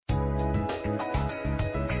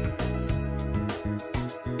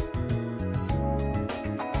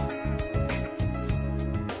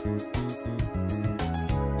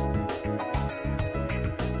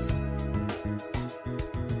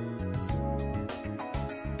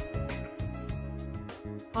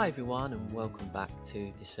Hi, everyone, and welcome back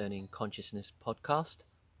to Discerning Consciousness podcast.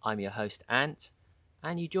 I'm your host, Ant,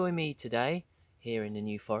 and you join me today here in the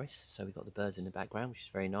New Forest. So we've got the birds in the background, which is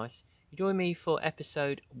very nice. You join me for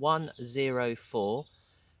episode 104,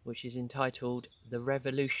 which is entitled The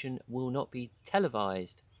Revolution Will Not Be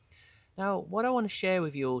Televised. Now, what I want to share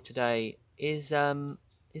with you all today is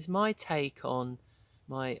my take on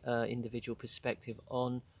my individual perspective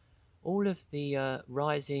on all of the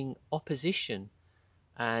rising opposition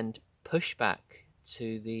and pushback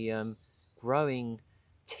to the growing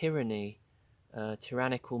tyranny,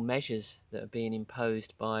 tyrannical measures that are being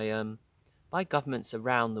imposed by governments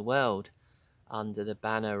around the world under the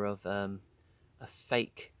banner of a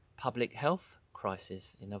fake public health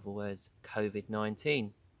crisis. In other words,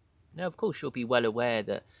 COVID-19. Now, of course, you'll be well aware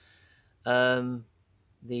that um,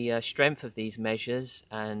 the strength of these measures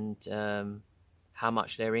and how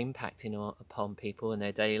much they're impacting upon people and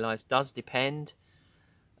their daily lives does depend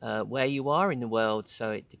where you are in the world.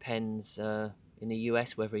 So it depends in the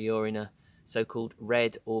US whether you're in a so-called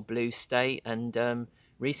red or blue state. And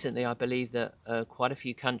recently, I believe that quite a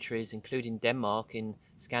few countries, including Denmark in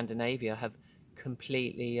Scandinavia, have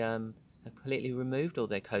completely removed all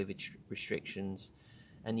their COVID restrictions.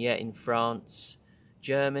 And yet in France,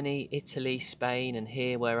 Germany, Italy, Spain, and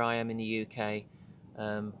here where I am in the UK,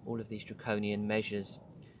 all of these draconian measures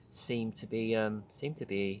seem to be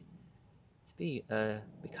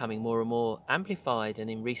becoming more and more amplified. And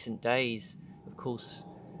in recent days, of course,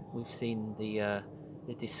 we've seen the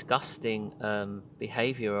disgusting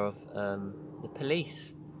behaviour of the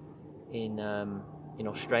police in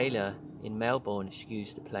Australia, in Melbourne.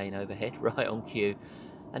 Excuse the plane overhead, right on cue.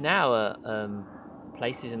 And now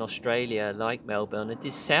places in Australia like Melbourne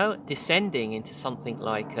are descending into something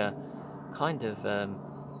like a kind of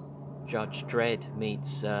Judge Dredd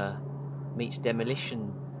meets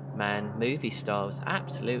Demolition Man movie style. It's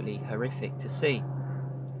absolutely horrific to see.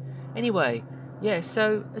 Anyway, yeah,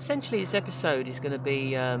 so essentially this episode is going to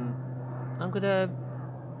be, I'm going to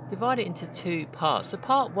divide it into two parts. So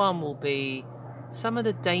part one will be some of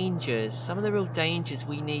the dangers, some of the real dangers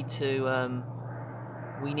we need to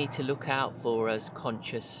look out for as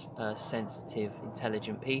conscious, sensitive,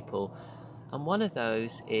 intelligent people. And one of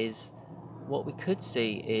those is what we could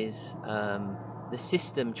see is the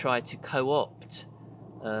system try to co-opt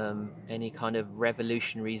any kind of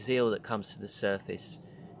revolutionary zeal that comes to the surface,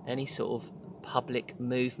 any sort of public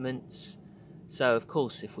movements. So, of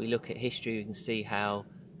course, if we look at history, we can see how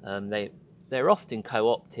they're often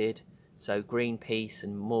co-opted. So, Greenpeace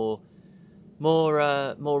and more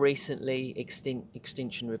recently,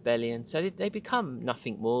 Extinction Rebellion. So they become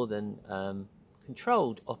nothing more than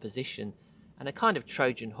controlled opposition and a kind of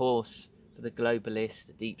Trojan horse for the globalists,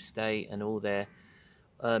 the deep state, and all their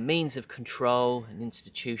means of control and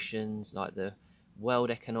institutions like the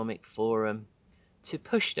World Economic Forum to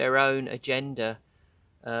push their own agenda.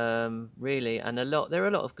 Really, and there are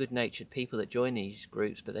a lot of good-natured people that join these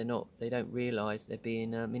groups, but they don't realise they're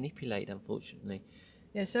being manipulated, unfortunately.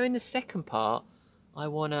 Yeah, so in the second part, I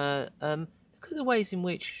want to look at the ways in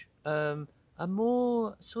which a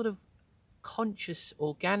more sort of conscious,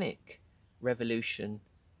 organic revolution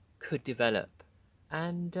could develop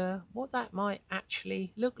and what that might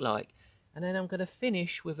actually look like. And then I'm going to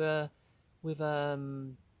finish with with a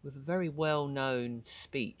very well-known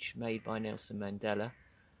speech made by Nelson Mandela,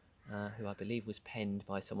 who I believe was penned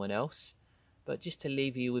by someone else, but just to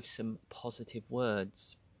leave you with some positive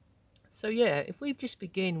words. So yeah, if we just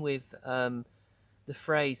begin with the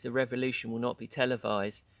phrase "the revolution will not be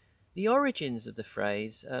televised," the origins of the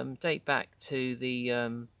phrase date back to the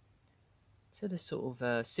sort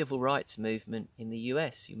of civil rights movement in the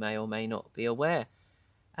US. You may or may not be aware,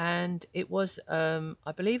 and it was,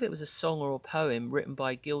 I believe, it was a song or a poem written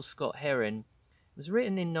by Gil Scott Heron. It was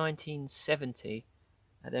written in 1970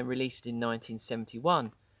 and then released in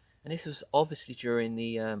 1971, and this was obviously during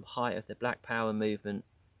the height of the Black Power movement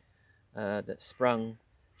that sprung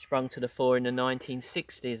to the fore in the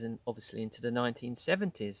 1960s and obviously into the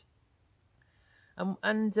 1970s.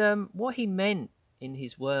 And what he meant in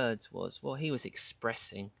his words was, what he was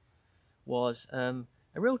expressing was a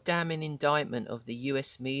real damning indictment of the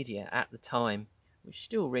US media at the time, which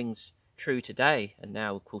still rings true today. And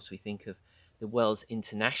now, of course, we think of the world's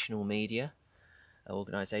international media,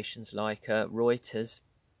 organizations like Reuters.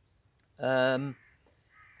 Um,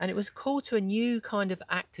 and it was a call to a new kind of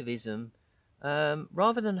activism.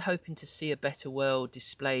 Rather than hoping to see a better world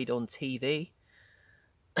displayed on TV,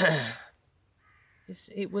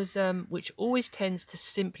 it was which always tends to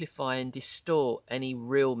simplify and distort any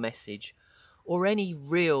real message or any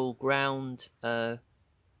real ground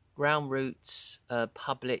roots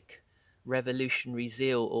public revolutionary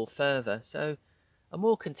zeal or fervour. So a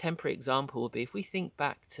more contemporary example would be if we think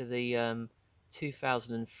back to the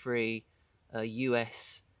 2003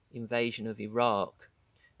 US invasion of Iraq.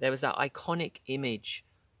 There was that iconic image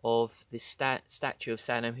of the statue of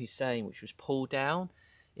Saddam Hussein, which was pulled down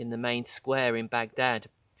in the main square in Baghdad.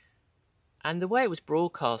 And the way it was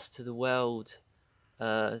broadcast to the world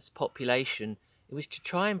population, it was to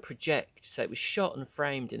try and project, so it was shot and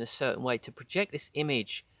framed in a certain way to project this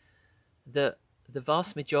image that the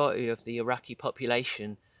vast majority of the Iraqi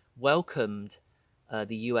population welcomed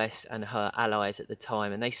the US and her allies at the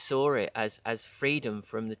time, and they saw it as freedom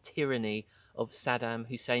from the tyranny of Saddam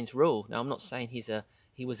Hussein's rule. Now, I'm not saying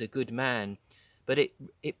he was a good man, but it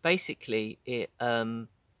basically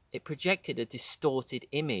projected a distorted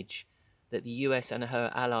image that the US and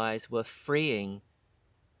her allies were freeing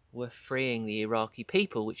the Iraqi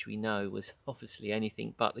people, which we know was obviously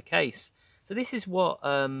anything but the case. So this is what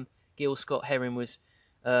Gil Scott-Heron was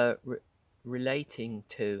relating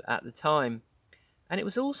to at the time. And it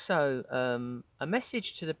was also a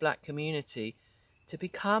message to the black community to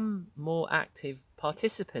become more active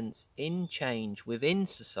participants in change within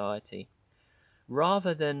society,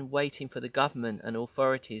 rather than waiting for the government and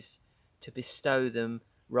authorities to bestow them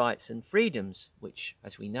rights and freedoms, which,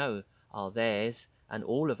 as we know, are theirs and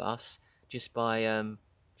all of us just by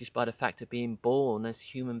the fact of being born as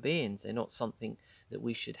human beings. They're not something that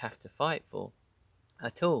we should have to fight for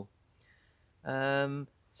at all.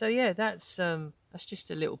 So yeah, that's just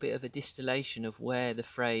a little bit of a distillation of where the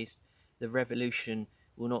phrase "the revolution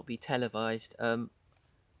will not be televised"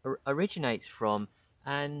 originates from,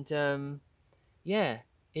 and yeah,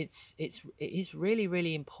 it is really,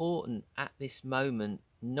 really important at this moment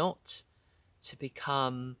not to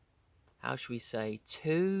become, how should we say,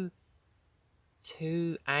 too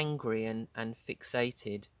angry and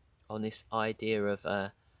fixated on this idea of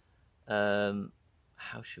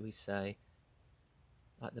how should we say,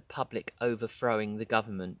 like the public overthrowing the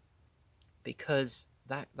government, because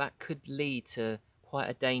that could lead to quite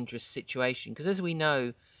a dangerous situation. Because as we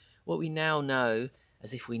know, what we now know,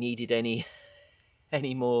 as if we needed any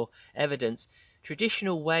more evidence,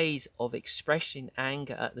 traditional ways of expressing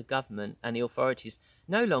anger at the government and the authorities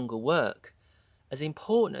no longer work. As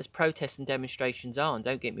important as protests and demonstrations are, and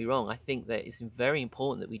don't get me wrong, I think that it's very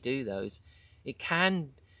important that we do those, it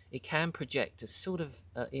can project a sort of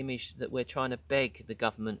image that we're trying to beg the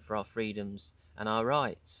government for our freedoms and our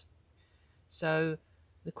rights. So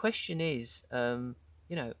the question is,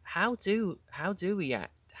 how do we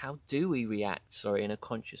act? How do we react, in a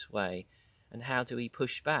conscious way? And how do we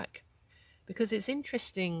push back? Because it's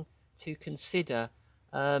interesting to consider,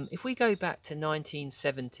 if we go back to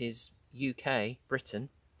 1970s UK, Britain,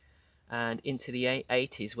 and into the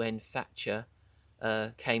 80s when Thatcher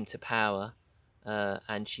came to power,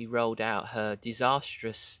 and she rolled out her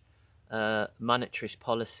disastrous monetarist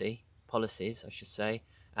policies, I should say,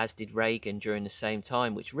 as did Reagan during the same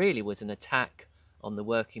time, which really was an attack on the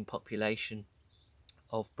working population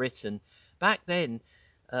of Britain. Back then,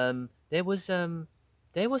 there was an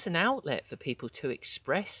outlet for people to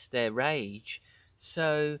express their rage.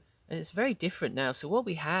 So, and it's very different now. So what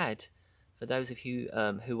we had, for those of you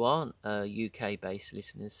who aren't UK-based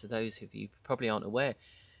listeners, so those of you who probably aren't aware,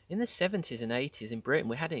 in the 70s and 80s in Britain,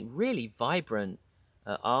 we had a really vibrant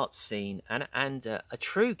art scene and a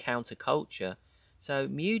true counterculture. So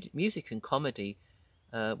music and comedy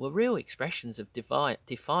were real expressions of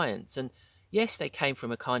defiance. And yes, they came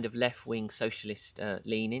from a kind of left-wing socialist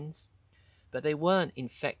leanings, but they weren't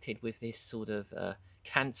infected with this sort of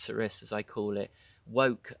cancerous, as I call it,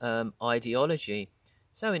 woke ideology.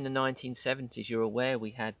 So in the 1970s, you're aware,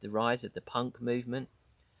 we had the rise of the punk movement,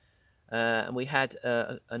 and we had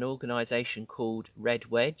an organisation called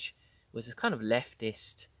Red Wedge, was a kind of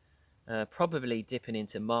leftist, probably dipping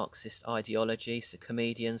into Marxist ideology, so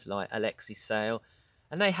comedians like Alexei Sayle,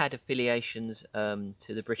 and they had affiliations to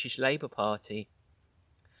the British Labour Party.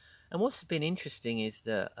 And what's been interesting is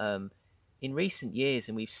that in recent years,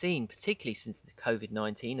 and we've seen, particularly since the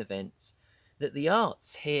COVID-19 events, that the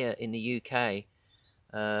arts here in the UK,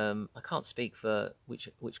 I can't speak for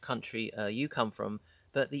which country you come from,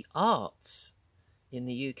 but the arts in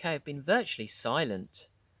the UK have been virtually silent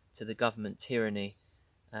to the government tyranny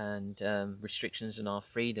and restrictions on our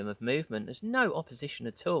freedom of movement. There's no opposition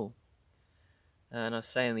at all. And I was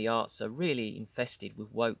saying the arts are really infested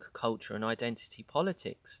with woke culture and identity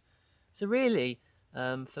politics. So really,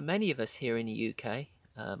 for many of us here in the UK,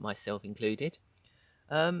 myself included,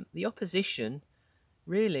 the opposition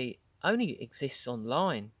really only exists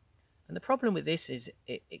online. And the problem with this is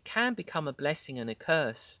it can become a blessing and a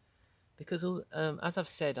curse, because as I've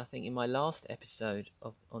said, I think in my last episode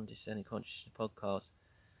of on Discerning Consciousness podcast,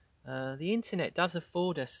 the internet does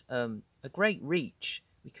afford us a great reach.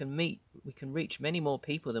 We can reach many more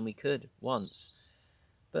people than we could once.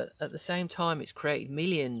 But at the same time, it's created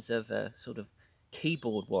millions of sort of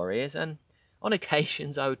keyboard warriors, and on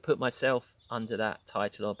occasions I would put myself under that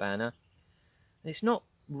title or banner. It's not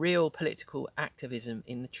real political activism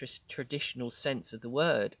in the traditional sense of the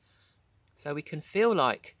word. So we can feel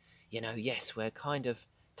like, yes, we're kind of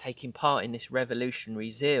taking part in this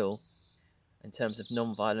revolutionary zeal in terms of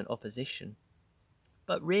non-violent opposition.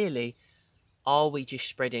 But really, are we just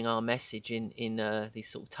spreading our message in these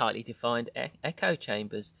sort of tightly defined echo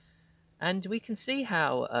chambers? And we can see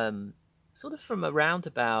how, sort of from around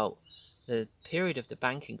about the period of the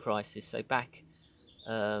banking crisis, so back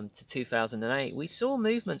to 2008, we saw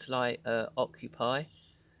movements like Occupy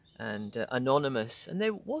and Anonymous, and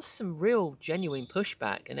there was some real genuine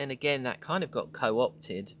pushback, and then again that kind of got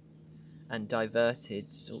co-opted and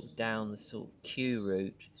diverted sort of down the sort of Q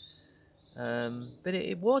route. But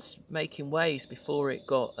it was making waves before it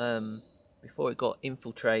got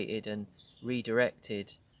infiltrated and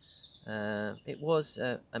redirected. It was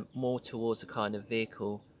more towards a kind of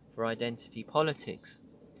vehicle for identity politics.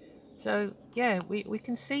 So yeah, we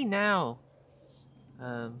can see now,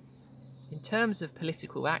 in terms of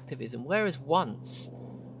political activism, whereas once,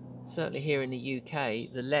 certainly here in the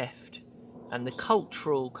UK, the left and the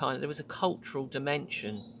cultural there was a cultural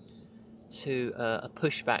dimension to a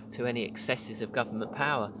pushback to any excesses of government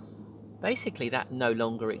power. Basically, that no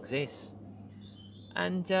longer exists.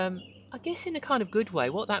 And I guess in a kind of good way,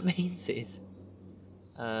 what that means is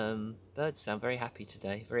birds sound very happy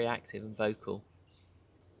today, very active and vocal.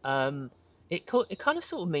 It kind of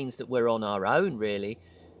sort of means that we're on our own, really.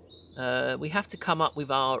 We have to come up with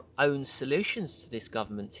our own solutions to this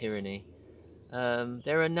government tyranny.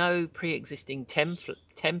 There are no pre-existing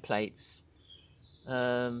templates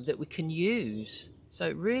that we can use. So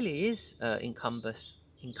it really is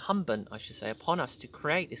incumbent, I should say, upon us to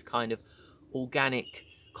create this kind of organic,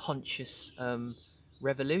 conscious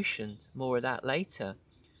revolution. More of that later.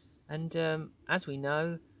 And as we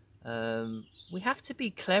know, we have to be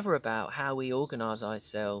clever about how we organise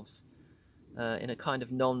ourselves in a kind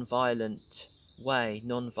of non-violent way,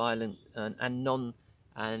 non-violent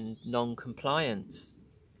and non-compliance.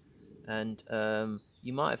 And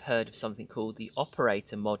you might have heard of something called the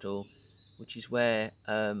operator model, which is where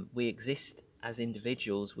we exist as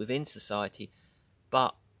individuals within society,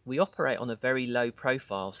 but we operate on a very low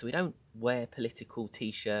profile. So we don't wear political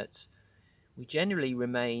t-shirts. We generally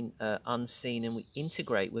remain unseen, and we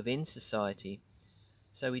integrate within society.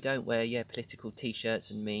 So we don't wear political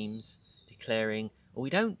t-shirts and memes declaring, or we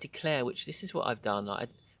don't declare, which this is what I've done.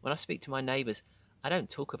 When I speak to my neighbours, I don't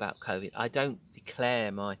talk about COVID. I don't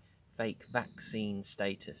declare my fake vaccine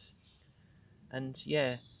status. And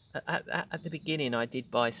at the beginning I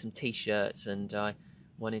did buy some t-shirts and I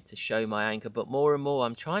wanted to show my anger, but more and more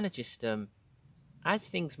I'm trying to just as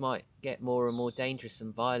things might get more and more dangerous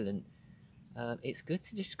and violent, it's good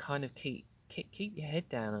to just kind of keep your head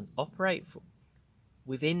down and operate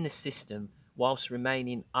within the system whilst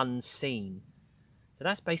remaining unseen. So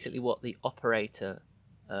that's basically what the operator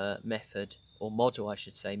method, or model I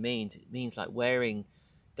should say, means. It means like wearing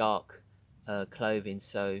dark clothing,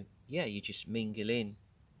 so you just mingle in.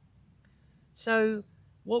 So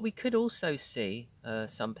what we could also see,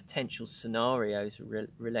 some potential scenarios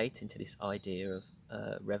relating to this idea of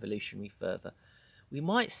revolutionary fervour. We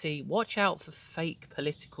might see, watch out for fake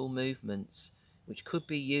political movements which could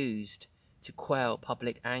be used to quell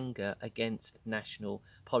public anger against national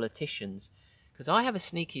politicians. Because I have a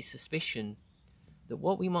sneaky suspicion that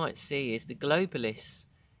what we might see is the globalists,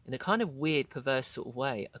 in a kind of weird, perverse sort of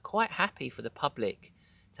way, are quite happy for the public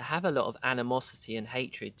to have a lot of animosity and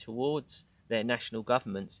hatred towards their national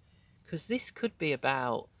governments, because this could be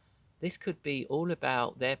all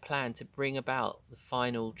about their plan to bring about the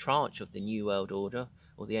final tranche of the New World Order,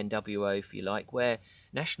 or the NWO if you like, where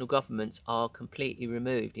national governments are completely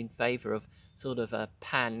removed in favour of sort of a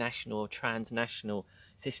pan-national or transnational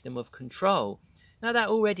system of control. Now that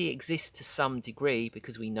already exists to some degree,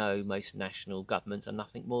 because we know most national governments are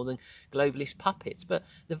nothing more than globalist puppets, but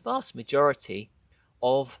the vast majority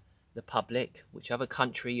of the public, whichever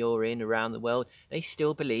country you're in around the world, they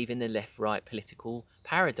still believe in the left-right political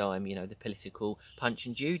paradigm, the political Punch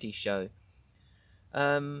and Judy show.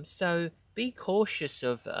 So be cautious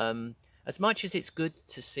of, as much as it's good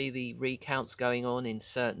to see the recounts going on in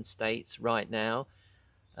certain states right now,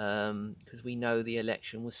 because we know the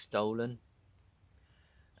election was stolen.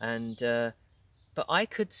 And but I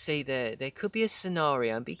could see there could be a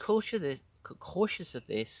scenario, and be cautious of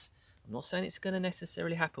this. I'm not saying it's going to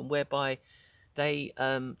necessarily happen, whereby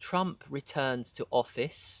Trump returns to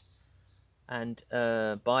office and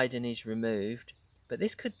Biden is removed. But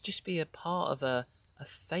this could just be a part of a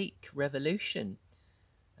fake revolution.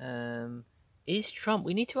 Is Trump?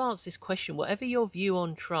 We need to answer this question. Whatever your view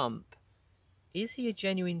on Trump, is he a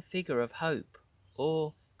genuine figure of hope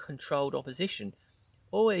or controlled opposition,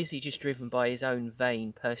 or is he just driven by his own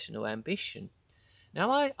vain personal ambition?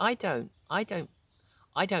 Now, I don't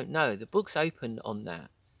know. The book's open on that.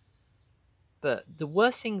 But the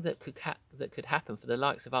worst thing that could happen for the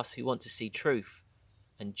likes of us who want to see truth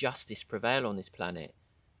and justice prevail on this planet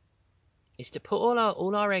is to put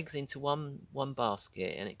all our eggs into one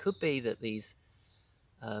basket, and it could be that these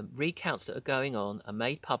recounts that are going on are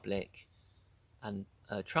made public, and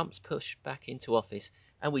Trump's pushed back into office,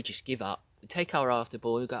 and we just give up. We take our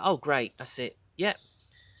afterball, we go, oh great, that's it. Yep,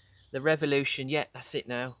 the revolution. Yep, that's it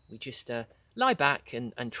now. We just lie back,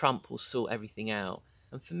 and Trump will sort everything out.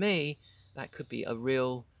 And for me, that could be a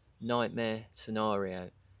real nightmare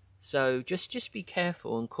scenario. So just be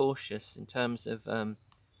careful and cautious in terms of the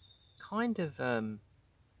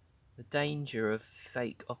danger of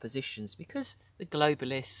fake oppositions, because the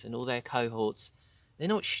globalists and all their cohorts, they're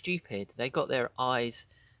not stupid. They got their eyes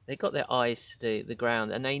to the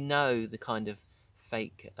ground, and they know the kind of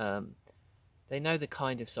fake. They know the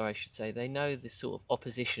kind of they know the sort of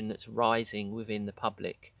opposition that's rising within the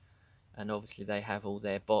public. And obviously they have all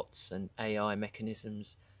their bots and AI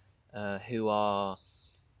mechanisms who are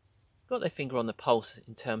got their finger on the pulse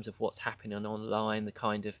in terms of what's happening online, the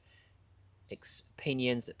kind of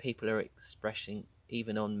opinions that people are expressing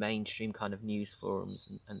even on mainstream kind of news forums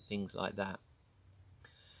and things like that.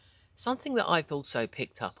 Something that I've also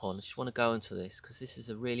picked up on, I just want to go into this because this is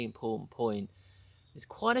a really important point. There's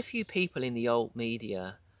quite a few people in the old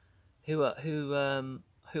media who are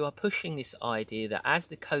pushing this idea that as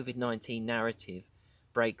the COVID-19 narrative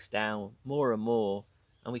breaks down more and more,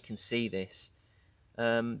 and we can see this,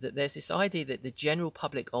 that there's this idea that the general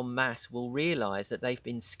public en masse will realise that they've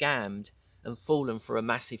been scammed and fallen for a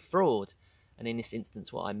massive fraud. And in this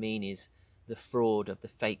instance, what I mean is the fraud of the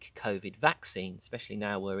fake COVID vaccine, especially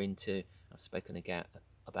now we're into, I've spoken again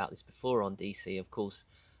about this before on DC, of course,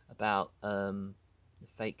 about the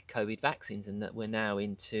fake COVID vaccines, and that we're now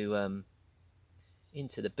into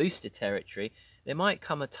the booster territory. There might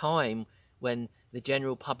come a time when the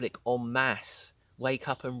general public en masse wake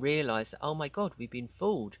up and realise that, oh my God, we've been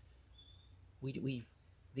fooled.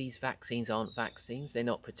 These vaccines aren't vaccines. They're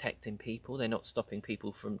not protecting people. They're not stopping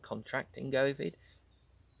people from contracting COVID,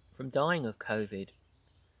 from dying of COVID.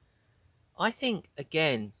 I think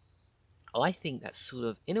that's sort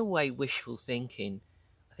of, in a way, wishful thinking.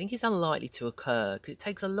 I think it's unlikely to occur because it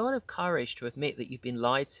takes a lot of courage to admit that you've been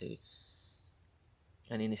lied to.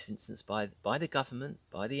 And in this instance, by the government,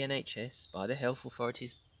 by the NHS, by the health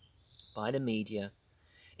authorities, by the media.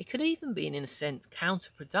 It could even be, in a sense,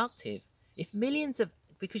 counterproductive if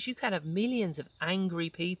because you can have millions of angry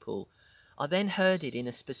people are then herded in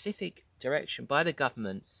a specific direction by the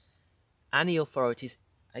government and the authorities,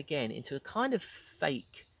 again, into a kind of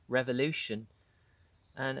fake revolution.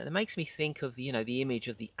 And it makes me think of the image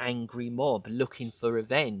of the angry mob looking for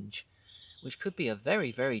revenge, which could be a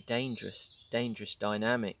very, very dangerous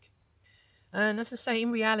dynamic. And as I say,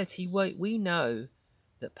 in reality, we know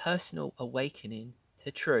that personal awakening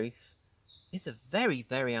to truth is a very,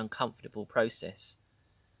 very uncomfortable process.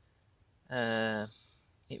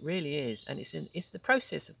 It really is. And it's the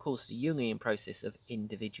process, of course, the Jungian process of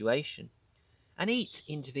individuation. And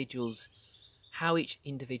how each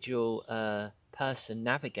individual person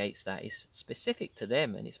navigates that is specific to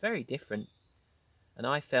them, and it's very different. And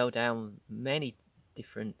I fell down many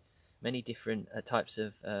different types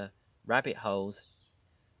of rabbit holes,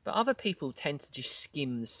 but other people tend to just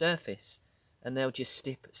skim the surface, and they'll just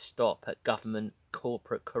stop at government,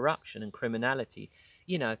 corporate corruption and criminality.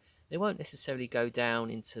 They won't necessarily go down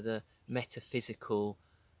into the metaphysical,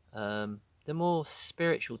 the more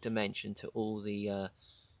spiritual dimension to all the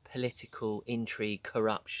political intrigue,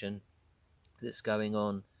 corruption that's going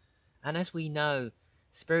on. And as we know,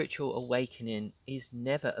 spiritual awakening is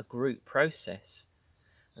never a group process,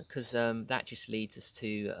 because that just leads us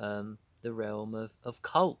to the realm of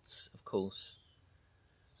cults, of course.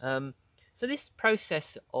 So this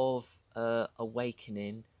process of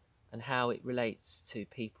awakening and how it relates to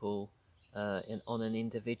people on an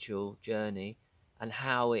individual journey, and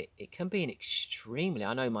how it can be an extremely,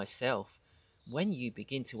 I know myself, when you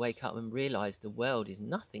begin to wake up and realise the world is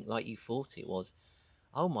nothing like you thought it was,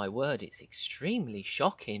 oh my word, it's extremely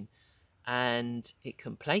shocking, and it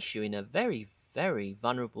can place you in a very, very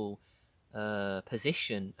vulnerable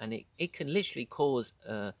position, and it can literally cause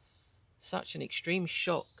such an extreme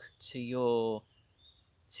shock to your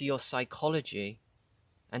psychology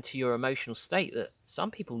and to your emotional state that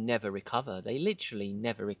some people never recover. They literally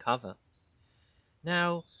never recover.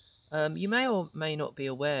 Now, you may or may not be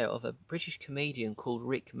aware of a British comedian called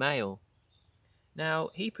Rick Mayall. Now,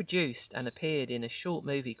 he produced and appeared in a short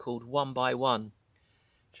movie called One by One.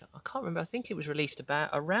 I can't remember, I think it was released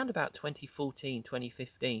around about 2014,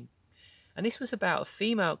 2015. And this was about a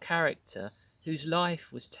female character whose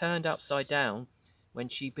life was turned upside down when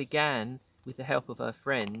she began, with the help of her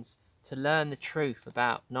friends, to learn the truth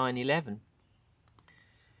about 9/11.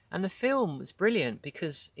 And the film was brilliant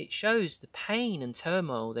because it shows the pain and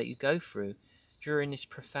turmoil that you go through during this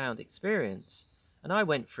profound experience. And I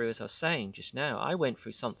went through, as I was saying just now, I went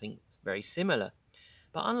through something very similar.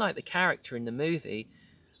 But unlike the character in the movie,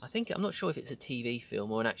 I'm not sure if it's a TV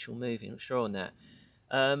film or an actual movie, I'm not sure on that.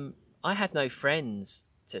 I had no friends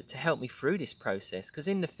to help me through this process, because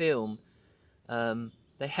in the film,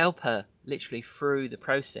 they help her literally through the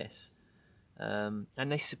process, and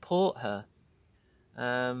they support her.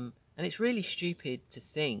 And it's really stupid to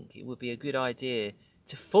think it would be a good idea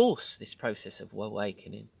to force this process of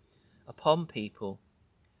awakening upon people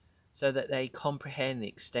so that they comprehend the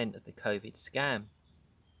extent of the COVID scam.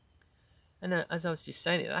 And as I was just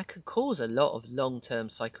saying, that could cause a lot of long-term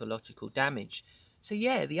psychological damage. So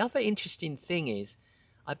yeah, the other interesting thing is,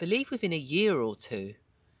 I believe within a year or two,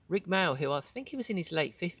 Rick Mayall, who I think he was in his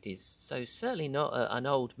late 50s, so certainly not an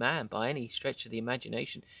old man by any stretch of the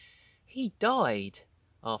imagination, he died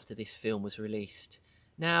after this film was released.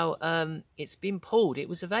 Now, it's been pulled. It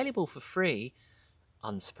was available for free,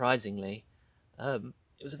 unsurprisingly.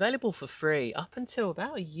 It was available for free up until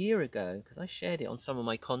about a year ago, because I shared it on some of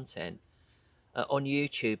my content on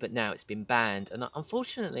YouTube, but now it's been banned. And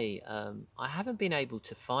unfortunately, I haven't been able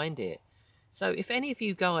to find it. So if any of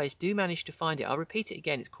you guys do manage to find it, I'll repeat it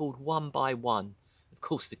again. It's called One by One. Of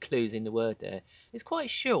course, the clue's in the word there. It's quite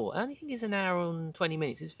short. I only think it's an hour and 20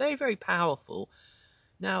 minutes. It's very, very powerful.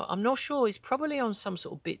 Now, I'm not sure. It's probably on some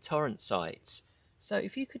sort of BitTorrent sites. So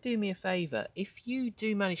if you could do me a favour, if you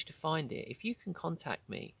do manage to find it, if you can contact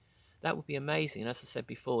me, that would be amazing. And as I said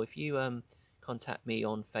before, if you contact me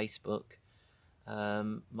on Facebook,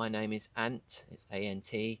 my name is Ant. It's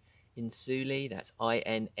Ant. Insuli. That's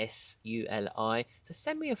Insuli. So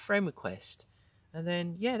send me a friend request. And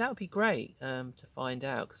then, yeah, that would be great to find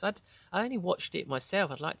out. Because I only watched it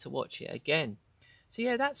myself. I'd like to watch it again. So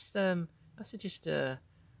yeah, that's just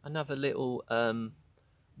another little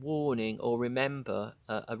warning, or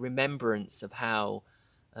a remembrance of how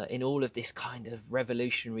in all of this kind of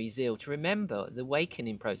revolutionary zeal, to remember the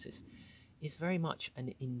awakening process is very much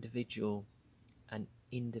an individual and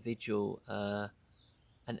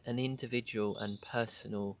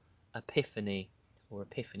personal epiphany, or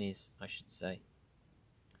epiphanies I should say.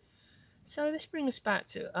 So this brings us back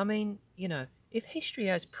to, if history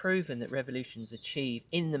has proven that revolutions achieve,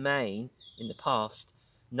 in the main, in the past,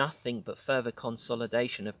 nothing but further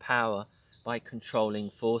consolidation of power by controlling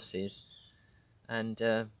forces, and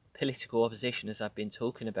political opposition, as I've been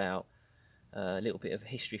talking about, a little bit of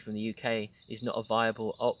history from the UK, is not a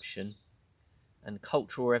viable option, and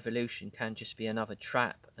cultural revolution can just be another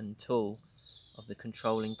trap and tool of the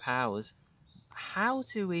controlling powers. How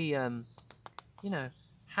do we,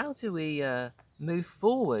 move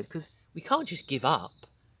forward? Because we can't just give up.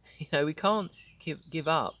 We can't give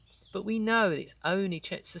up. But we know that it's only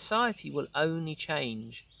society will only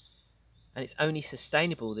change, and it's only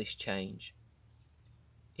sustainable, this change,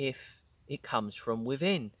 if it comes from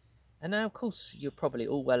within. And now, of course, you're probably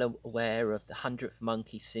all well aware of the 100th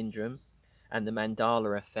monkey syndrome and the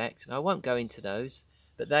Mandela effect. And I won't go into those,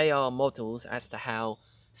 but they are models as to how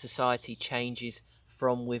society changes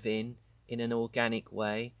from within in an organic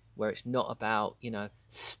way, where it's not about,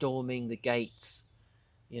 storming the gates,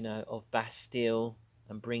 of Bastille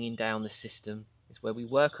and bringing down the system. It's where we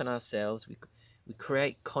work on ourselves, we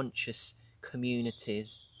create conscious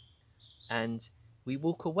communities, and we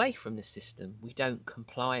walk away from the system. We don't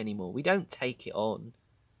comply anymore. We don't take it on,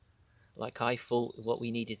 like I thought what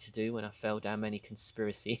we needed to do when I fell down many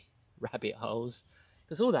conspiracy rabbit holes.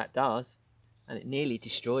 Because all that does, and it nearly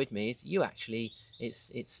destroyed me, is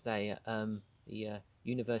it's the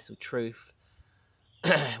universal truth,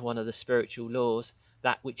 one of the spiritual laws,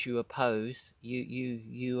 that which you oppose,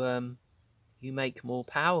 you make more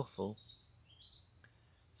powerful.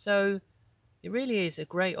 So it really is a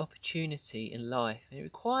great opportunity in life, and it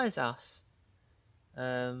requires us,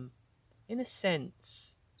 in a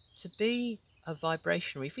sense, to be a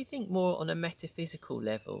vibrationary. If we think more on a metaphysical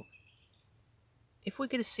level, if we're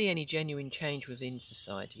going to see any genuine change within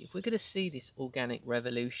society, if we're going to see this organic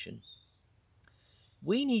revolution,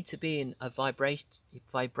 we need to be in a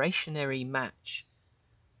vibrationary match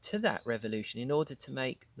to that revolution in order to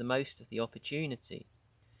make the most of the opportunity.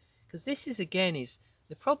 Because this is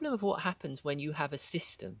the problem of what happens when you have a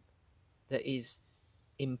system that is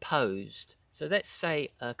imposed. So let's say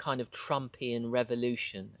a kind of Trumpian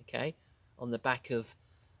revolution, okay, on the back of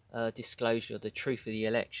disclosure of the truth of the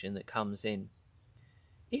election that comes in.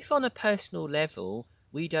 If on a personal level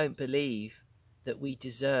we don't believe that we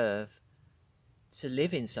deserve to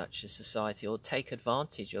live in such a society or take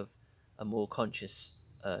advantage of a more conscious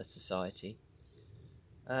society,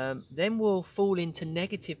 then we'll fall into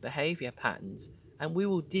negative behavior patterns and we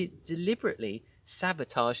will deliberately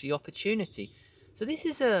sabotage the opportunity. So this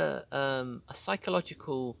is a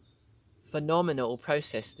psychological phenomenal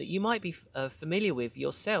process that you might be familiar with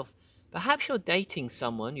yourself. Perhaps you're dating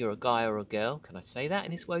someone, you're a guy or a girl. Can I say that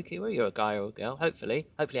in this woke era? You're a guy or a girl, hopefully.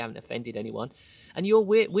 Hopefully I haven't offended anyone. And you're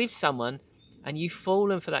with someone and you've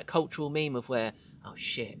fallen for that cultural meme of where, oh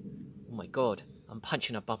shit, oh my God, I'm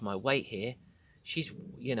punching above my weight here. She's,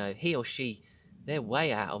 he or she, they're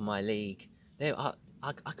way out of my league. I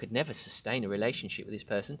could never sustain a relationship with this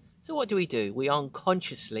person. So what do? We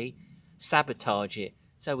unconsciously sabotage it.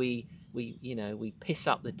 So we piss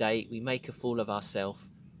up the date, we make a fool of ourselves,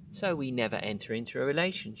 so we never enter into a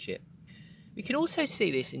relationship. We can also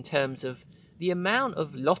see this in terms of the amount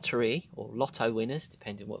of lottery or lotto winners,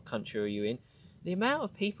 depending what country you're in, the amount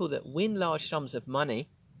of people that win large sums of money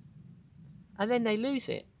and then they lose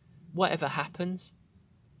it. Whatever happens,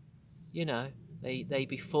 they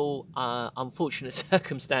befall unfortunate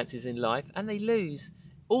circumstances in life and they lose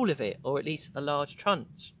all of it, or at least a large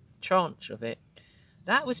tranche of it.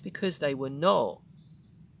 That was because they were not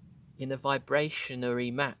in a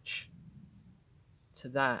vibrationary match to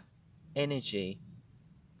that energy.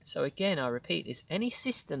 So again, I repeat this, any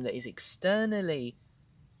system that is externally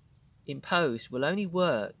imposed will only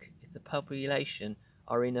work if the population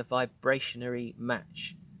are in a vibrationary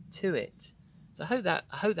match to it. So I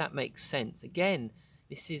hope that makes sense. Again,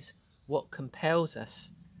 this is what compels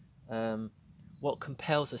us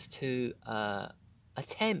to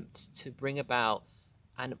attempt to bring about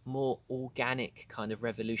a more organic kind of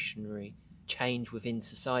revolutionary change within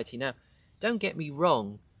society. Now, don't get me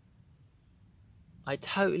wrong, I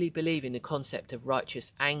totally believe in the concept of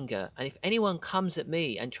righteous anger, and if anyone comes at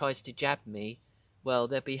me and tries to jab me, well,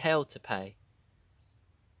 there'll be hell to pay.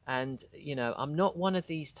 And, I'm not one of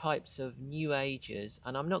these types of new agers,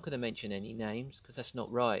 and I'm not going to mention any names because that's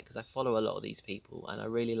not right, because I follow a lot of these people and I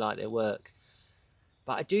really like their work.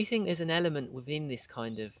 But I do think there's an element within this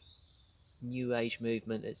kind of new age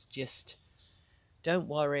movement that's just, don't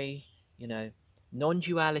worry,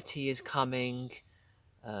 non-duality is coming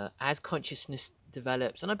as consciousness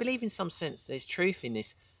develops. And I believe in some sense there's truth in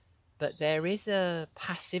this, but there is a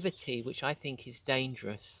passivity which I think is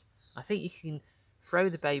dangerous. I think you can throw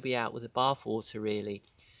the baby out with the bathwater, really.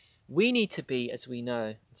 We need to be, as we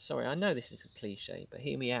know, sorry, I know this is a cliche, but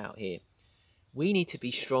hear me out here. We need to be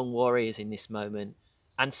strong warriors in this moment.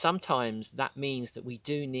 And sometimes that means that we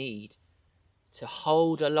do need to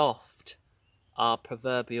hold aloft our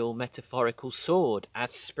proverbial metaphorical sword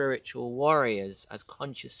as spiritual warriors, as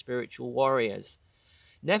conscious spiritual warriors.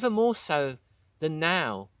 Never more so than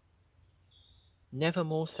now. Never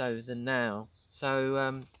more so than now.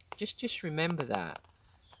 So just remember that.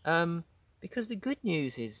 Because the good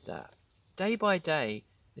news is that day by day,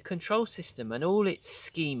 the control system and all its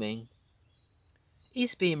scheming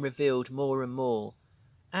is being revealed more and more.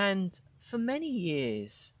 And for many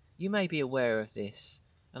years, you may be aware of this,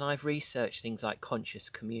 and I've researched things like conscious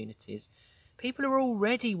communities. People are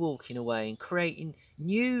already walking away and creating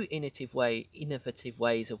new innovative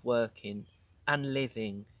ways of working and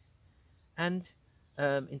living, and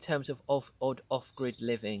in terms of off-grid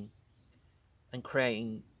living and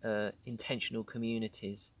creating intentional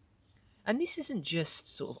communities. And this isn't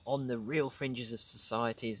just sort of on the real fringes of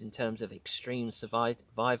societies in terms of extreme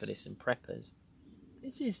survivalists and preppers.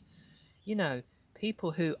 This is,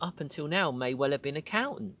 people who up until now may well have been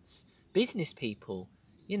accountants, business people.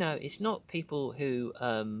 It's not people who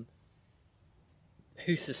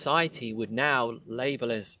society would now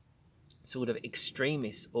label as sort of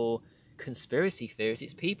extremists or conspiracy theorists.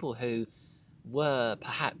 It's people who were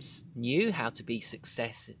perhaps knew how to be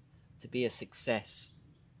a success,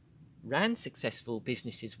 ran successful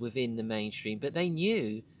businesses within the mainstream, but they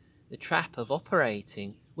knew the trap of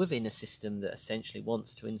operating within a system that essentially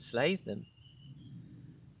wants to enslave them.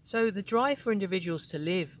 So the drive for individuals to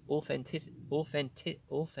live authentically,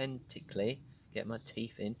 get my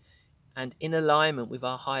teeth in, and in alignment with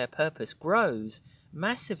our higher purpose grows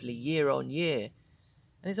massively year on year.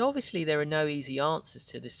 And it's obviously there are no easy answers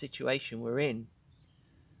to the situation we're in.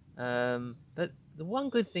 But the one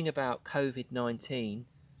good thing about COVID-19,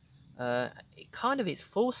 it's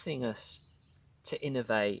forcing us to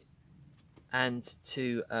innovate and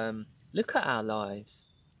to look at our lives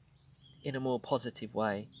in a more positive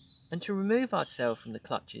way and to remove ourselves from the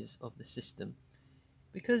clutches of the system.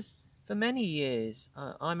 Because for many years,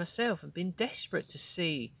 I myself have been desperate to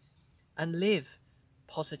see and live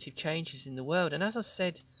positive changes in the world. And as I've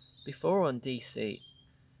said before on DC,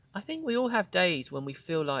 I think we all have days when we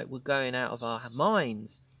feel like we're going out of our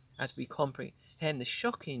minds as we comprehend the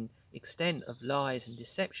shocking extent of lies and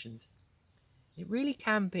deceptions. It really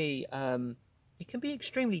can be, it can be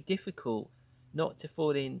extremely difficult not to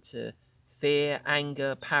fall into fear,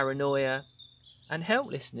 anger, paranoia, and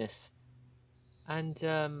helplessness. And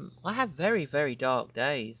I have very, very dark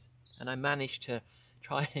days, and I manage to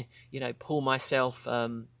try, pull myself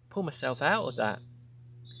out of that.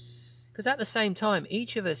 Because at the same time,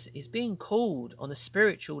 each of us is being called on a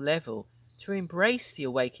spiritual level to embrace the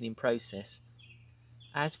awakening process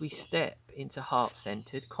as we step into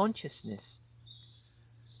heart-centered consciousness.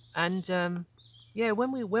 And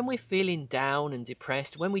when we're feeling down and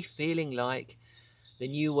depressed, when we're feeling like the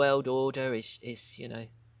new world order is going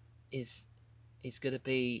to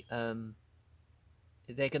be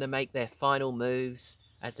they're going to make their final moves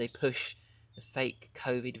as they push the fake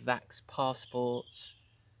COVID vax passports,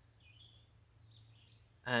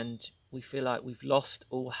 and we feel like we've lost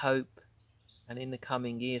all hope, and in the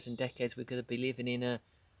coming years and decades we're going to be living in a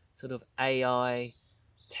sort of AI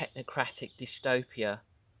technocratic dystopia.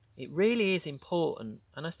 It really is important,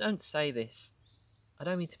 and I don't say this, I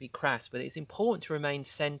don't mean to be crass, but it's important to remain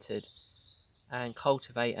centered and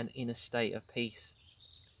cultivate an inner state of peace.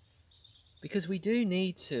 Because we do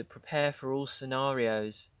need to prepare for all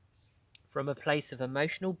scenarios from a place of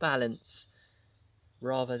emotional balance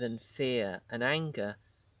rather than fear and anger,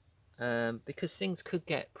 because things could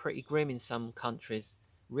get pretty grim in some countries,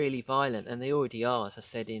 really violent, and they already are, as I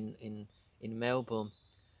said, in Melbourne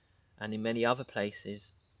and in many other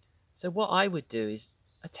places. So what I would do is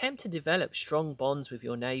attempt to develop strong bonds with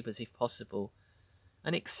your neighbours if possible,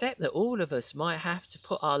 and accept that all of us might have to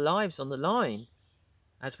put our lives on the line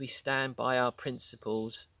as we stand by our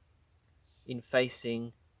principles in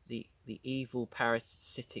facing the evil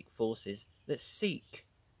parasitic forces that seek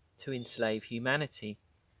to enslave humanity.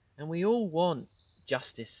 And we all want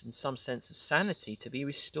justice and some sense of sanity to be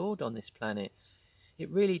restored on this planet. It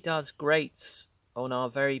really does grate on our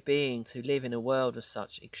very being to live in a world of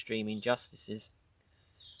such extreme injustices.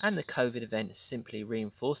 And the COVID event has simply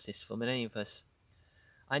reinforced this for many of us.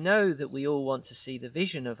 I know that we all want to see the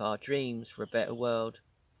vision of our dreams for a better world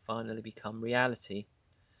finally become reality.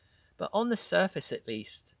 But on the surface at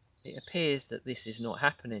least, it appears that this is not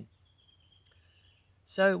happening.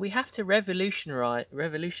 So we have to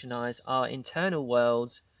revolutionize our internal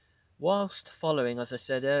worlds whilst following, as I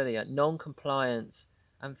said earlier, non-compliance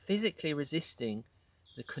and physically resisting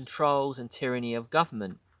the controls and tyranny of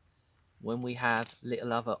government when we have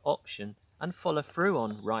little other option, and follow through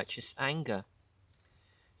on righteous anger.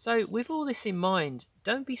 So with all this in mind,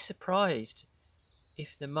 don't be surprised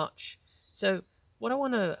if the much... So what I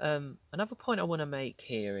want to... another point I want to make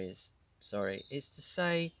here is to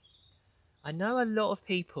say, I know a lot of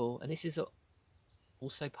people, and this is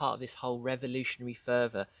also part of this whole revolutionary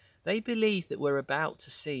fervour, they believe that we're about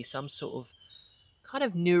to see some sort of kind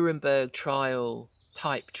of Nuremberg trial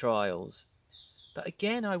type trials. But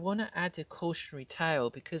again, I want to add a cautionary tale,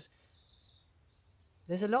 because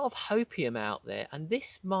there's a lot of hopium out there, and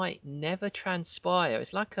this might never transpire.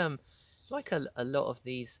 It's like a lot of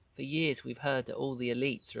these, for years we've heard that all the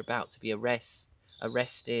elites are about to be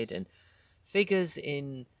arrested, and figures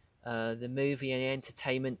in the movie and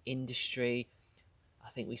entertainment industry. I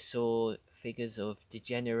think we saw figures of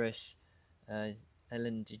DeGeneres.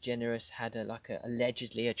 Ellen DeGeneres had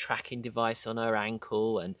allegedly a tracking device on her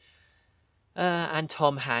ankle, and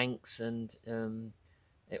Tom Hanks, and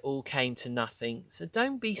it all came to nothing. So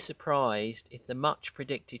don't be surprised if the much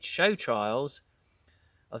predicted show trials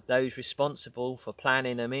of those responsible for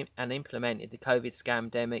planning and implementing the COVID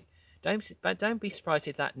scamdemic, don't be surprised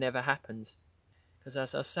if that never happens. Because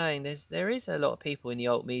as I was saying, there is a lot of people in the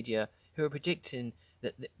alt media who are predicting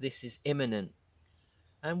that this is imminent.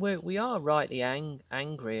 And we are rightly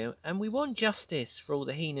angry, and we want justice for all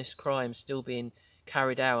the heinous crimes still being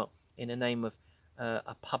carried out in the name of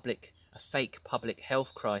a fake public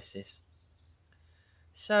health crisis.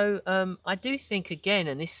 So I do think, again,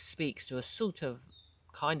 and this speaks to a sort of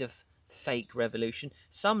kind of fake revolution,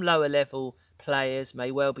 some lower level players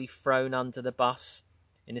may well be thrown under the bus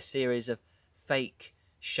in a series of fake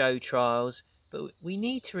show trials, but we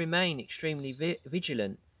need to remain extremely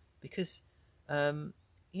vigilant, because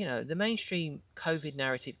the mainstream COVID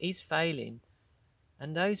narrative is failing,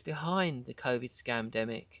 and those behind the COVID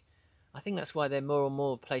scamdemic, I think that's why they're more and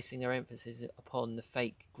more placing their emphasis upon the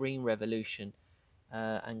fake green revolution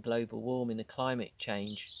and global warming, the climate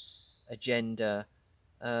change agenda.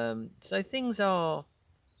 So things are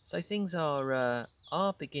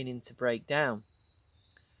beginning to break down,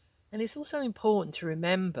 and it's also important to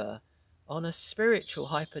remember, on a spiritual,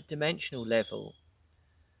 hyperdimensional level,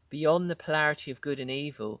 beyond the polarity of good and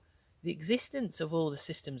evil, the existence of all the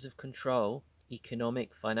systems of control,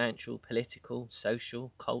 economic, financial, political,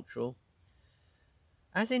 social, cultural.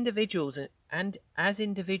 As individuals and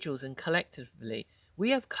collectively,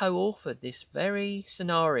 we have co-authored this very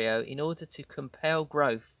scenario in order to compel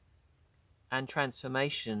growth and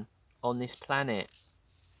transformation on this planet.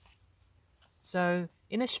 So,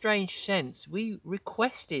 in a strange sense, we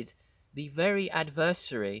requested the very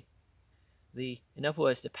adversary, in other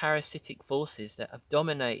words, the parasitic forces that have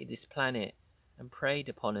dominated this planet and preyed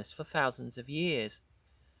upon us for thousands of years.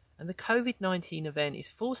 And the COVID-19 event is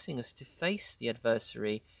forcing us to face the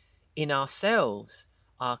adversary in ourselves,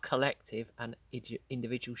 our collective and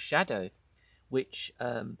individual shadow, which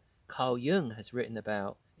Carl Jung has written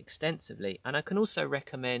about extensively. And I can also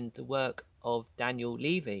recommend the work of Daniel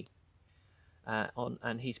Levy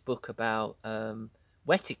and his book about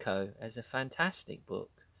Wetiko as a fantastic book,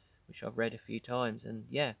 which I've read a few times. And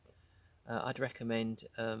I'd recommend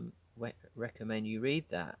you read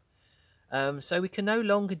that. So we can no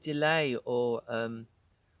longer delay or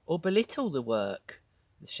belittle the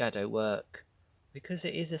shadow work, because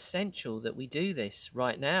it is essential that we do this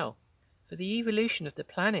right now for the evolution of the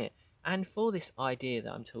planet and for this idea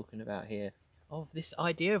that I'm talking about here, of this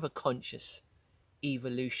idea of a conscious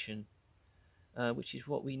evolution, which is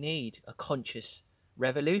what we need, a conscious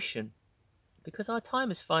revolution, because our time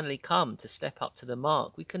has finally come to step up to the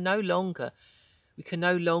mark. We can no longer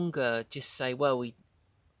just say, well,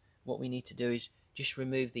 what we need to do is just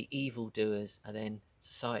remove the evildoers, and then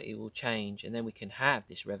society will change, and then we can have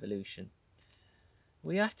this revolution.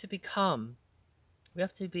 We have to become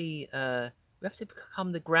the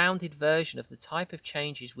grounded version of the type of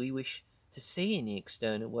changes we wish to see in the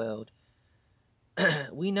external world.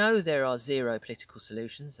 We know there are zero political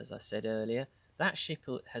solutions, as I said earlier. That ship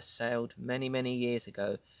has sailed many, many years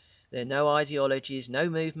ago. There are no ideologies, no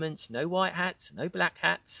movements, no white hats, no black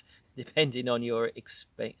hats, depending on your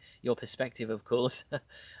perspective, of course,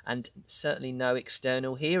 and certainly no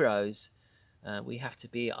external heroes. We have to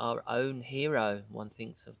be our own hero. One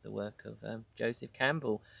thinks of the work of Joseph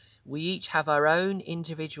Campbell. We each have our own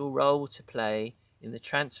individual role to play in the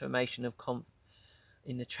transformation of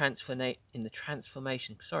in the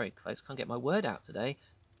transformation. Sorry, folks, can't get my words out today.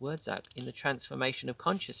 In the transformation of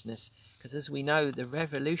consciousness, because as we know, the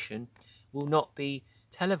revolution will not be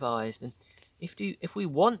televised, and if we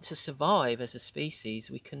want to survive as a species,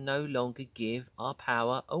 we can no longer give our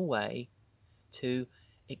power away to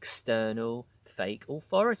external fake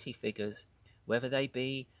authority figures, whether they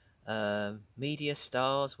be media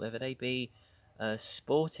stars, whether they be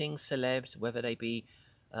sporting celebs, whether they be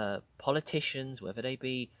politicians, whether they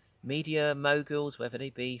be media moguls, whether they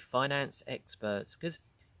be finance experts, because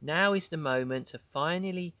now is the moment to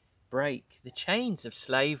finally break the chains of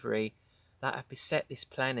slavery that have beset this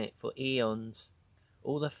planet for eons.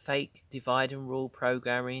 All the fake divide and rule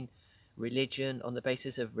programming, religion on the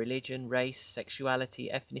basis of religion, race, sexuality,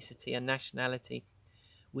 ethnicity, and nationality.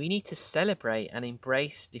 We need to celebrate and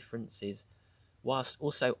embrace differences, whilst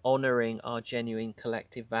also honouring our genuine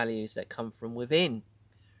collective values that come from within,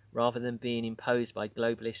 rather than being imposed by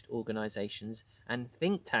globalist organisations and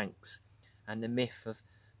think tanks, and the myth of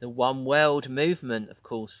the one world movement, of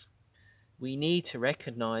course. We need to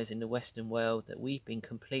recognise in the Western world that we've been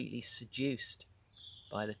completely seduced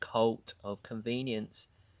by the cult of convenience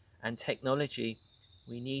and technology.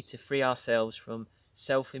 We need to free ourselves from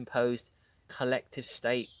self-imposed collective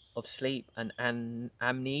state of sleep and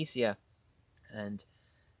amnesia, and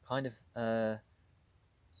kind of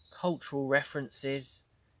cultural references.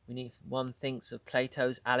 One thinks of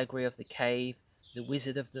Plato's allegory of the cave, the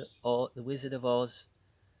Wizard of Oz,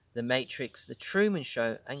 The Matrix, The Truman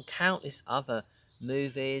Show, and countless other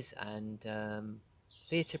movies and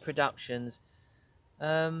theatre productions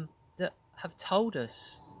that have told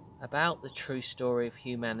us about the true story of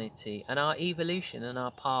humanity and our evolution and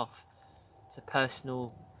our path to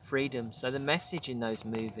personal freedom. So the message in those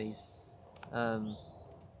movies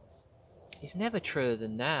is never truer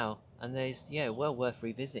than now, and there's well worth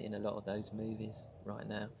revisiting a lot of those movies right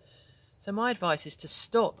now. So my advice is to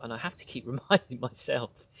stop, and I have to keep reminding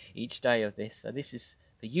myself each day of this, so this is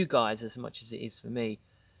for you guys as much as it is for me.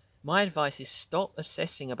 My advice is stop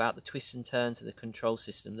obsessing about the twists and turns of the control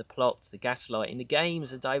system, the plots, the gaslighting, the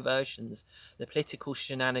games, the diversions, the political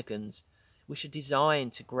shenanigans, which are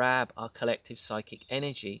designed to grab our collective psychic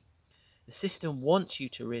energy. The system wants you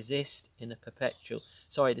to the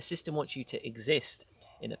system wants you to exist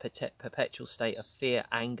in a perpetual state of fear,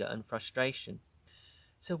 anger, and frustration.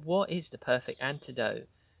 So, what is the perfect antidote?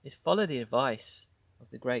 Is follow the advice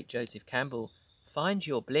of the great Joseph Campbell. Find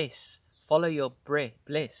your bliss. Follow your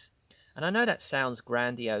bliss. And I know that sounds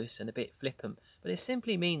grandiose and a bit flippant, but it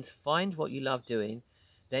simply means find what you love doing,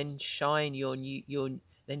 then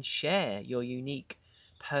then share your unique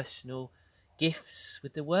personal gifts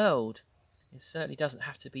with the world. It certainly doesn't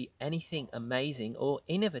have to be anything amazing or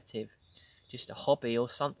innovative, just a hobby or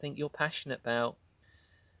something you're passionate about.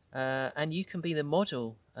 And you can be the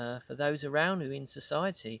model for those around you in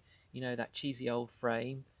society. You know, that cheesy old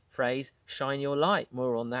phrase, shine your light,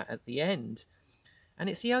 more on that at the end. And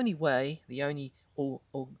it's the only way, the only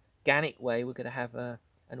organic way we're going to have an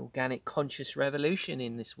organic conscious revolution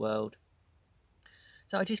in this world.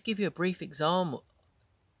 So I'll just give you a brief example.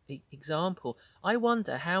 I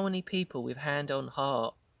wonder how many people with hand on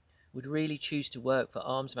heart would really choose to work for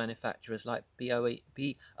arms manufacturers like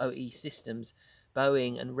BOE Systems,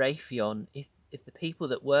 Boeing and Raytheon if the people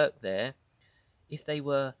that work there, if they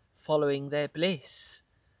were following their bliss.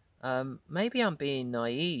 Maybe I'm being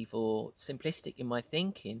naive or simplistic in my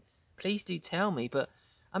thinking. Please do tell me. But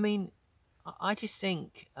I mean, I just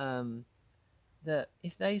think that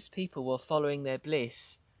if those people were following their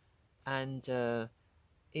bliss, and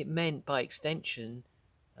it meant by extension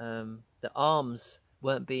that arms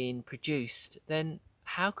weren't being produced, then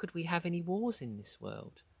how could we have any wars in this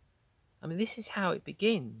world? I mean, this is how it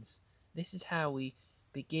begins. This is how we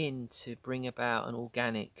begin to bring about an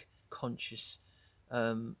organic, conscious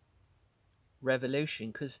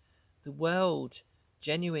revolution, because the world,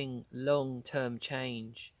 genuine long-term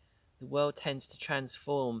change, the world tends to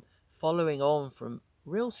transform following on from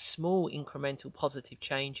real small incremental positive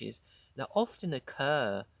changes that often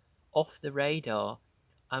occur off the radar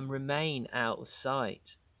and remain out of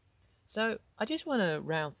sight. So I just want to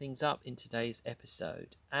round things up in today's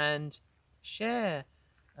episode and share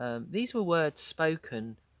these were words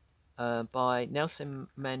spoken by Nelson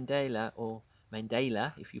Mandela, or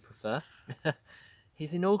Mandela if you prefer,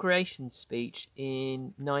 his inauguration speech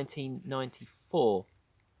in 1994.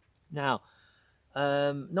 Now,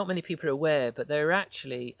 not many people are aware, but they were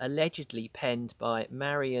actually allegedly penned by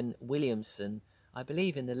Marianne Williamson, I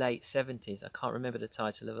believe in the late 70s. I can't remember the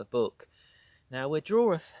title of a book. Now, we'll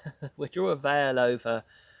draw a veil over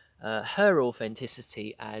her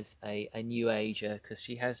authenticity as a New Ager, because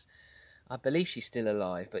she has, I believe she's still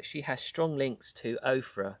alive, but she has strong links to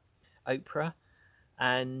Oprah,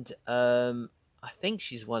 and I think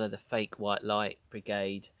she's one of the fake white light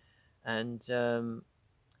brigade, and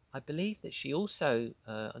I believe that she also,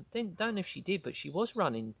 I don't know if she did, but she was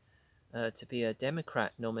running to be a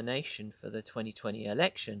Democrat nomination for the 2020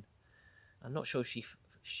 election. I'm not sure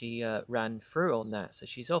she ran through on that, so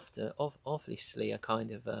she's obviously a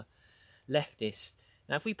kind of a leftist.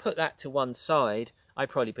 Now, if we put that to one side, I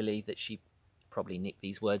probably believe that she probably nicked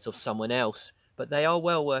these words off someone else, but they are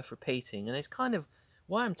well worth repeating, and it's kind of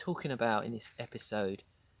why I'm talking about in this episode.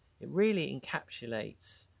 It really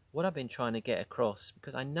encapsulates what I've been trying to get across,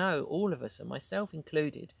 because I know all of us, and myself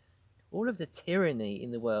included, all of the tyranny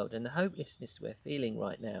in the world and the hopelessness we're feeling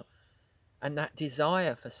right now, and that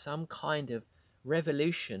desire for some kind of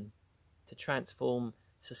revolution to transform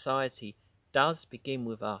society does begin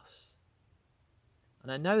with us.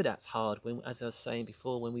 And I know that's hard when, as I was saying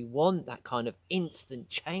before, when we want that kind of instant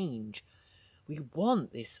change. We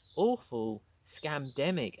want this awful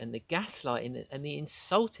scamdemic and the gaslighting and the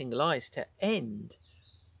insulting lies to end.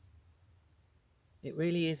 It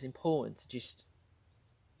really is important to just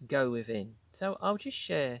go within. So I'll just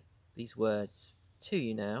share these words to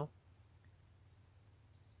you now.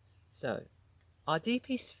 So, our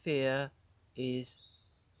deepest fear is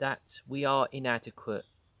that we are inadequate.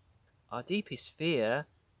 Our deepest fear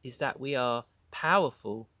is that we are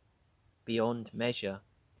powerful beyond measure.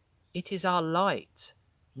 It is our light,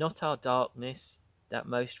 not our darkness, that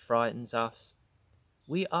most frightens us.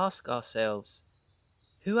 We ask ourselves,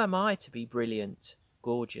 who am I to be brilliant,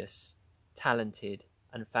 gorgeous, talented,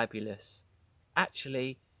 and fabulous?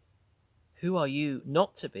 Actually, who are you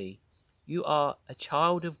not to be? You are a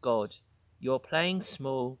child of God. Your playing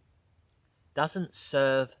small doesn't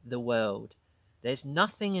serve the world. There's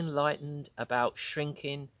nothing enlightened about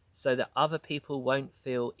shrinking so that other people won't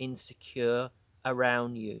feel insecure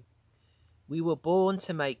around you. We were born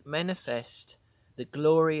to make manifest the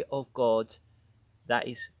glory of God that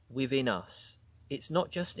is within us. It's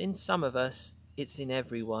not just in some of us, it's in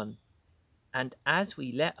everyone. And as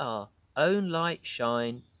we let our own light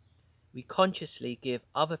shine, we consciously give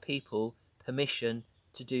other people permission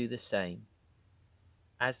to do the same.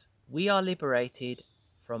 As we are liberated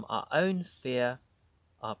from our own fear,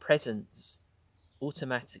 our presence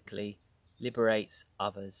automatically liberates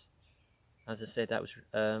others. As I said, that was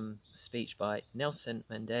a speech by Nelson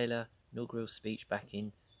Mandela, inaugural speech back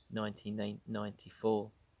in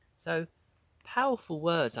 1994. So, powerful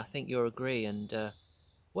words, I think you'll agree, and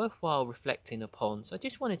worthwhile reflecting upon. So I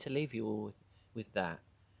just wanted to leave you all with that.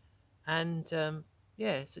 And so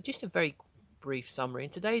just a very brief summary.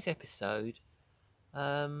 In today's episode,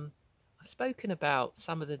 I've spoken about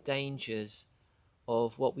some of the dangers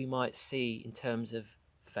of what we might see in terms of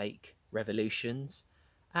fake revolutions,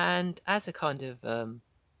 and as a kind of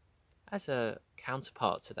as a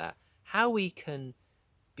counterpart to that, how we can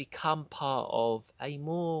become part of a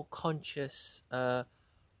more conscious,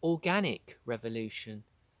 organic revolution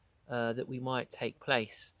that we might take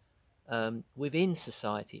place within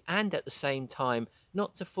society, and at the same time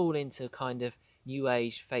not to fall into kind of new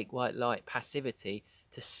age fake white light passivity,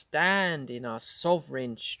 to stand in our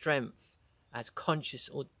sovereign strength as conscious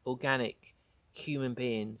organic human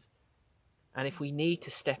beings. And if we need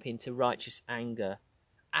to step into righteous anger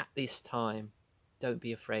at this time, don't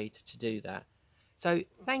be afraid to do that. So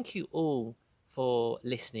thank you all for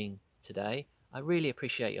listening today. I really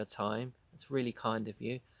appreciate your time. It's really kind of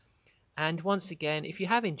you. And once again, if you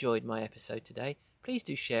have enjoyed my episode today, please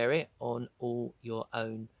do share it on all your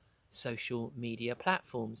own social media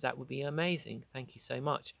platforms. That would be amazing. Thank you so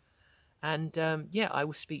much. And I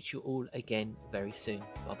will speak to you all again very soon.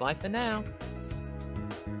 Bye bye for now.